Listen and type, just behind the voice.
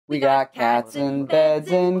We got cats and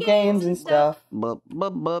beds and games and stuff.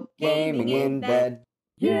 Gaming in bed.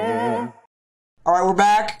 Yeah. Alright, we're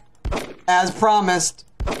back. As promised.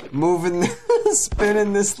 Moving,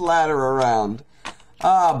 spinning this ladder around.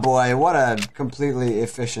 Oh boy, what a completely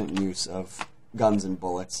efficient use of guns and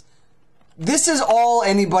bullets. This is all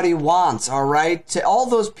anybody wants, alright? To all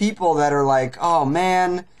those people that are like, oh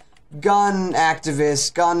man, gun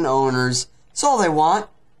activists, gun owners, it's all they want.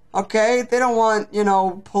 Okay? They don't want, you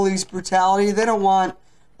know, police brutality. They don't want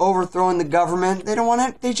overthrowing the government. They don't want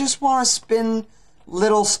it. They just want to spin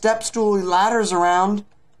little step-stooly ladders around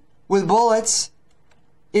with bullets.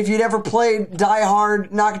 If you'd ever played Die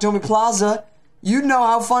Hard Nakatomi Plaza, you'd know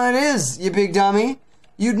how fun it is, you big dummy.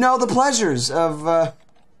 You'd know the pleasures of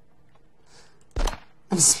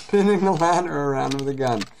spinning a ladder around with a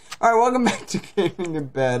gun. Alright, welcome back to Gaming in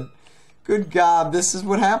Bed. Good God, this is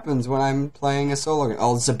what happens when I'm playing a solo game.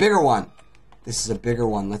 Oh, it's a bigger one. This is a bigger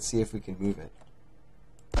one. Let's see if we can move it.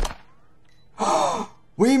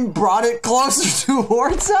 We brought it closer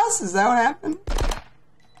towards us? Is that what happened?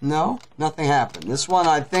 No? Nothing happened. This one,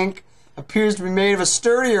 I think, appears to be made of a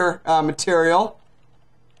sturdier material.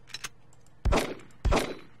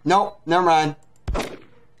 Nope, never mind.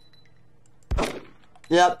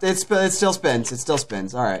 Yep, it still spins. It still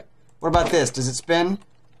spins. Alright. What about this? Does it spin?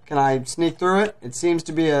 Can I sneak through it? It seems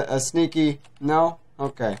to be a sneaky... No?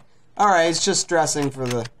 Okay. Alright, it's just stressing for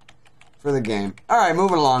the game. Alright,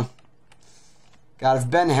 moving along. God, if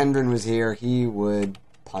Ben Hendren was here, he would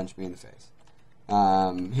punch me in the face.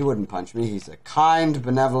 He wouldn't punch me. He's a kind,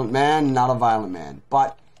 benevolent man, not a violent man.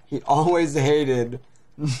 But he always hated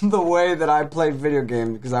the way that I played video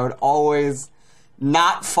games because I would always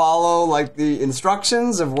not follow, like, the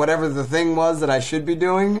instructions of whatever the thing was that I should be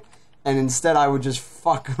doing. And instead I would just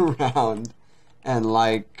fuck around and,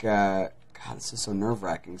 like, God, this is so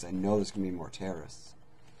nerve-wracking because I know there's going to be more terrorists.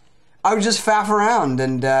 I would just faff around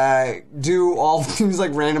and do all these,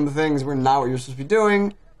 like, random things were not what you're supposed to be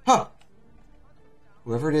doing. Huh.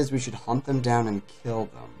 Whoever it is, we should hunt them down and kill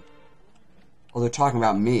them. Oh, they're talking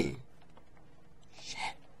about me.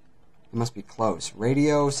 Shit. It must be close.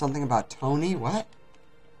 Radio, something about Tony? What?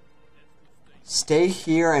 Stay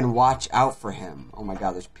here and watch out for him. Oh my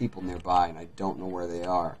God, there's people nearby and I don't know where they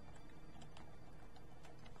are.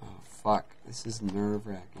 Oh, fuck. This is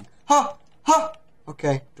nerve-wracking. Ha! Ha!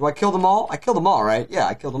 Okay. Do I kill them all? I killed them all, right? Yeah,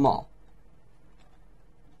 I killed them all.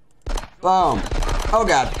 Boom. Oh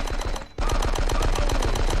God.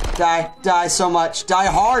 Die. Die so much. Die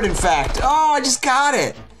hard, in fact. Oh, I just got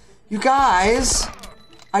it. You guys.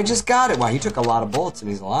 I just got it. Wow, he took a lot of bullets and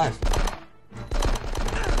he's alive.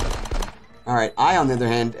 Alright, I, on the other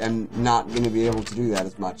hand, am not going to be able to do that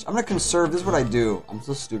as much. I'm going to conserve. This is what I do. I'm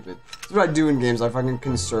so stupid. This is what I do in games. I fucking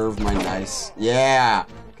conserve my nice. Yeah.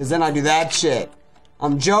 Because then I do that shit.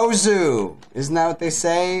 I'm Jozu. Isn't that what they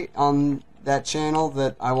say on that channel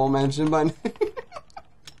that I won't mention by name?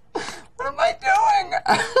 What am I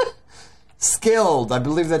doing? Skilled. I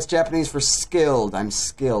believe that's Japanese for skilled. I'm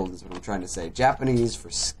skilled is what I'm trying to say. Japanese for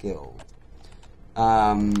skilled.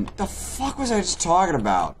 The fuck was I just talking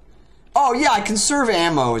about? Oh yeah, I conserve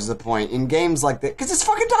ammo is the point in games like that. Because it's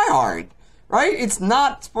fucking Die Hard. Right? It's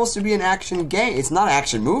not supposed to be an action game. It's not an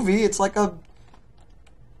action movie. It's like a...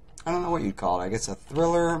 I don't know what you'd call it. I guess a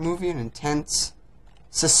thriller movie, an intense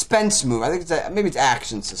suspense movie. I think it's maybe it's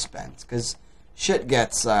action suspense. Because shit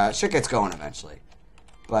gets going eventually.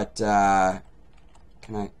 But, can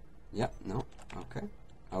I... Yep, no. Okay.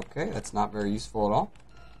 Okay, that's not very useful at all.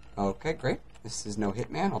 Okay, great. This is no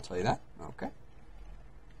Hitman, I'll tell you that. Okay.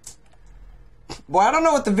 Boy, I don't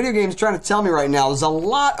know what the video game's trying to tell me right now. There's a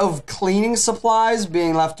lot of cleaning supplies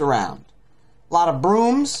being left around. A lot of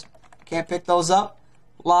brooms. Can't pick those up.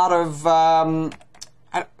 A lot of,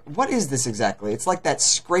 what is this exactly? It's like that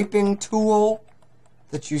scraping tool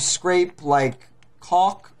that you scrape, like,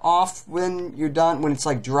 caulk off when you're done, when it's,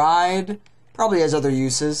 like, dried. Probably has other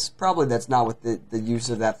uses. Probably that's not what the use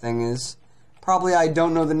of that thing is. Probably I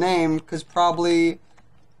don't know the name, because probably...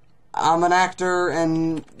 I'm an actor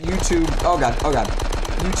and YouTube, oh god,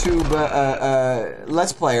 YouTube,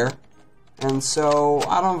 Let's Player, and so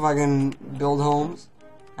I don't know if I can build homes.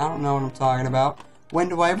 I don't know what I'm talking about. When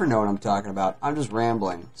do I ever know what I'm talking about? I'm just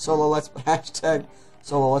rambling. Solo Let's Play, hashtag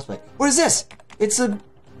Solo Let's Play. What is this? It's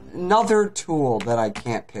another tool that I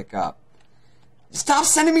can't pick up. Stop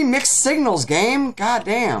sending me mixed signals, game! God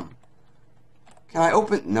damn. Can I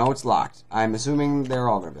open? No, it's locked. I'm assuming they're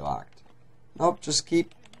all gonna be locked. Nope, just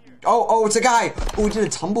keep... Oh, it's a guy! Oh, we did a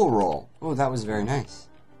tumble roll. Oh, that was very nice.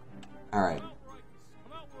 Alright.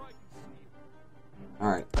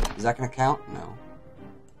 Alright. Is that gonna count? No.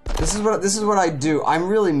 This is what I do. I'm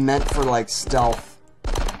really meant for, like, stealth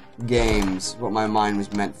games, what my mind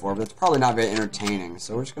was meant for, but it's probably not very entertaining,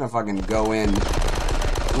 so we're just gonna fucking go in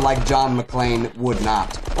like John McClane would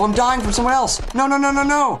not. Oh, I'm dying from someone else! No, no, no, no,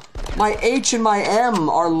 no! My H and my M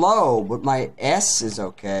are low, but my S is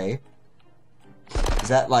okay. Is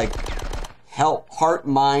that like heart,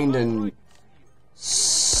 mind, and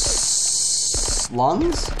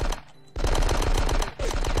lungs?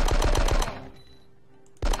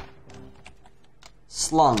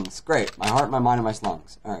 Slungs. Great. My heart, my mind, and my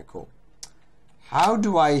slungs. Alright, cool. How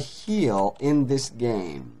do I heal in this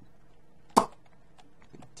game? I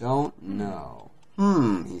don't know.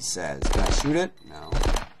 He says. Can I shoot it? No.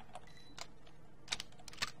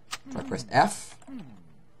 Do I press F?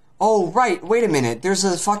 Oh, right. Wait a minute. There's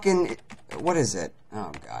a fucking... What is it?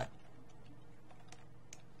 Oh, God.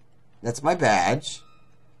 That's my badge.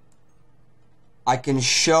 I can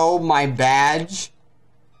show my badge.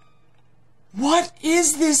 What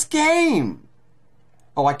is this game?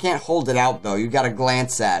 Oh, I can't hold it out, though. You gotta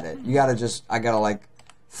glance at it. You gotta just... I gotta, like,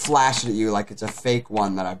 flash it at you like it's a fake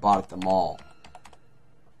one that I bought at the mall.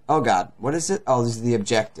 Oh, God. What is it? Oh, these are the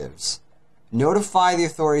objectives. Notify the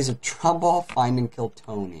authorities of trouble. Find and kill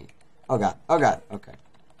Tony. Oh, God. Oh, God. Okay.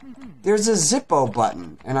 There's a Zippo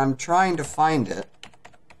button, and I'm trying to find it.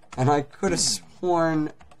 And I could have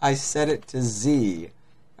sworn I set it to Z.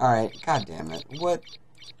 Alright. God damn it. What...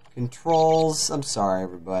 Controls, I'm sorry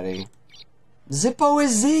everybody. Zippo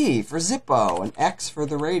is Z for Zippo, and X for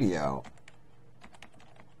the radio.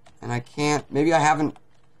 And I can't, maybe I haven't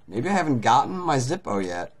gotten my Zippo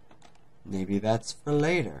yet. Maybe that's for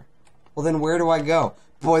later. Well then where do I go?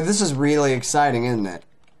 Boy, this is really exciting, isn't it?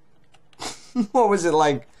 What was it,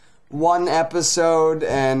 like 1 episode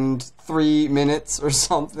and 3 minutes or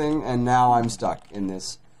something, and now I'm stuck in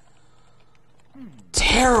this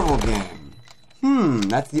terrible game.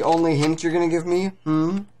 That's the only hint you're gonna give me?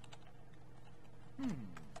 I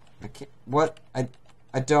can't, what? I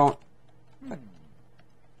don't...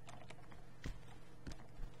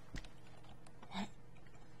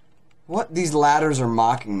 What? These ladders are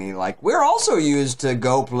mocking me, like, we're also used to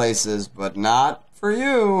go places, but not for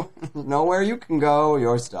you. Nowhere you can go,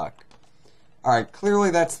 you're stuck. Alright,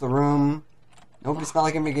 clearly that's the room. Nope, it's not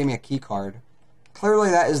like anybody gave me a key card. Clearly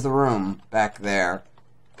that is the room back there.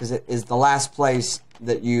 Because it is the last place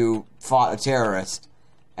that you fought a terrorist.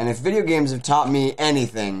 And if video games have taught me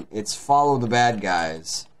anything, it's follow the bad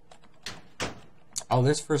guys. Oh,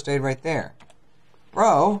 there's first aid right there.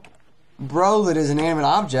 Bro. Bro that is an inanimate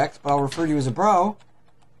object, but I'll refer to you as a bro.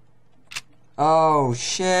 Oh,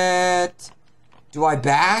 shit. Do I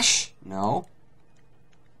bash? No.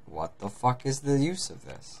 What the fuck is the use of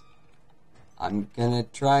this? I'm gonna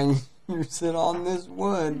try and use it on this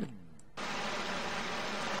wood.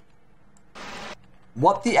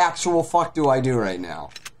 What the actual fuck do I do right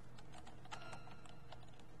now?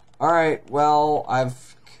 Alright, well,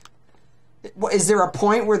 is there a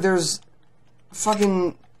point where there's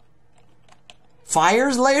fucking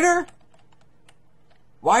fires later?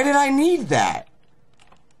 Why did I need that?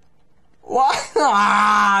 What?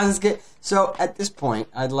 So, at this point,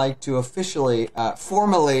 I'd like to officially,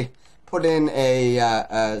 formally put in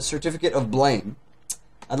a certificate of blame.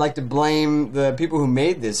 I'd like to blame the people who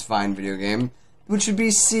made this fine video game, which would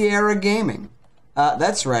be Sierra Gaming.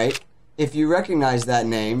 That's right. If you recognize that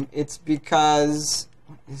name, it's because...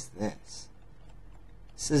 What is this?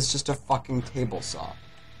 This is just a fucking table saw.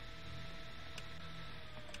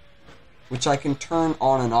 Which I can turn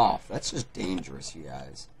on and off. That's just dangerous, you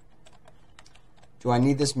guys. Do I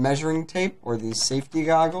need this measuring tape or these safety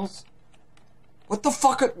goggles? What the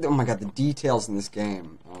fuck are... Oh my god, the details in this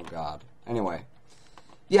game. Oh god. Anyway.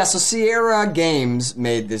 Yeah, so Sierra Games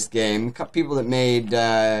made this game. People that made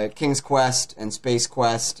King's Quest and Space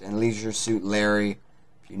Quest and Leisure Suit Larry,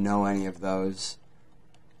 if you know any of those.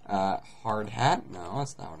 Hard Hat? No,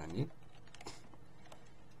 that's not what I need.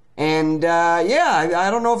 And, yeah, I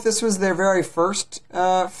don't know if this was their very first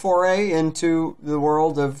foray into the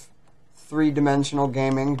world of three-dimensional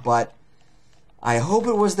gaming, but I hope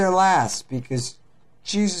it was their last, because,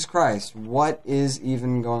 Jesus Christ, what is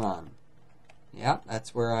even going on? Yep,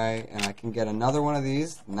 that's where and I can get another one of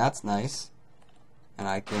these, and that's nice. And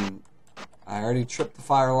I already tripped the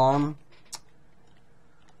fire alarm.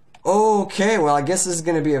 Okay, well, I guess this is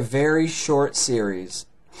going to be a very short series.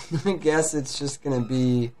 I guess it's just going to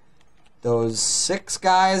be those 6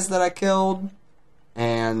 guys that I killed,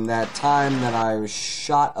 and that time that I was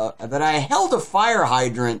shot, that I held a fire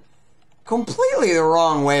hydrant completely the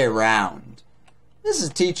wrong way around. This is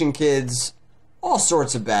teaching kids all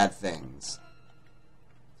sorts of bad things.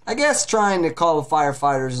 I guess trying to call the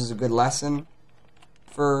firefighters is a good lesson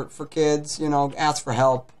for kids. You know, ask for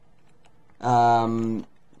help.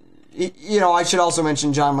 You know, I should also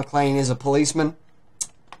mention John McClane is a policeman.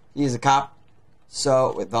 He is a cop.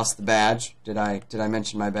 So, thus the badge. Did I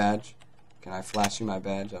mention my badge? Can I flash you my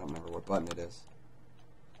badge? I don't remember what button it is.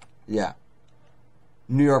 Yeah.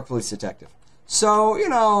 New York Police Detective. So, you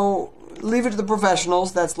know, leave it to the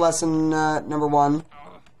professionals. That's lesson number 1.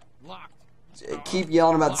 Locked. Keep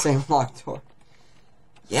yelling about the same locked door.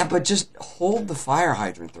 Yeah, but just hold the fire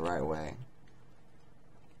hydrant the right way.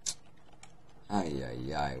 Ay,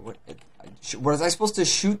 ay, ay. What was I supposed to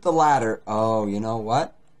shoot the ladder? Oh, you know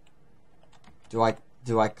what? Do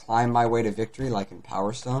I climb my way to victory like in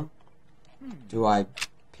Power Stone? Do I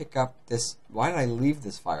pick up this... Why did I leave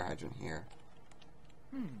this fire hydrant here?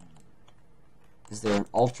 Is there an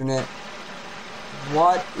alternate?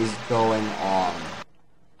 What is going on?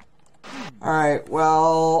 Alright,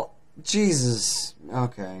 well... Jesus.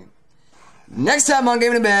 Okay. Next time on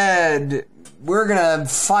Game in Bed, we're gonna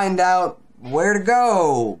find out where to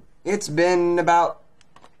go. It's been about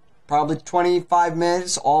probably 25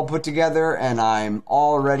 minutes all put together, and I'm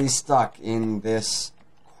already stuck in this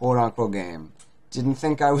quote-unquote game. Didn't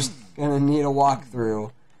think I was gonna need a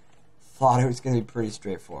walkthrough. Thought it was gonna be pretty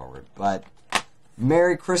straightforward, but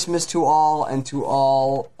Merry Christmas to all, and to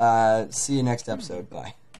all, see you next episode. Bye.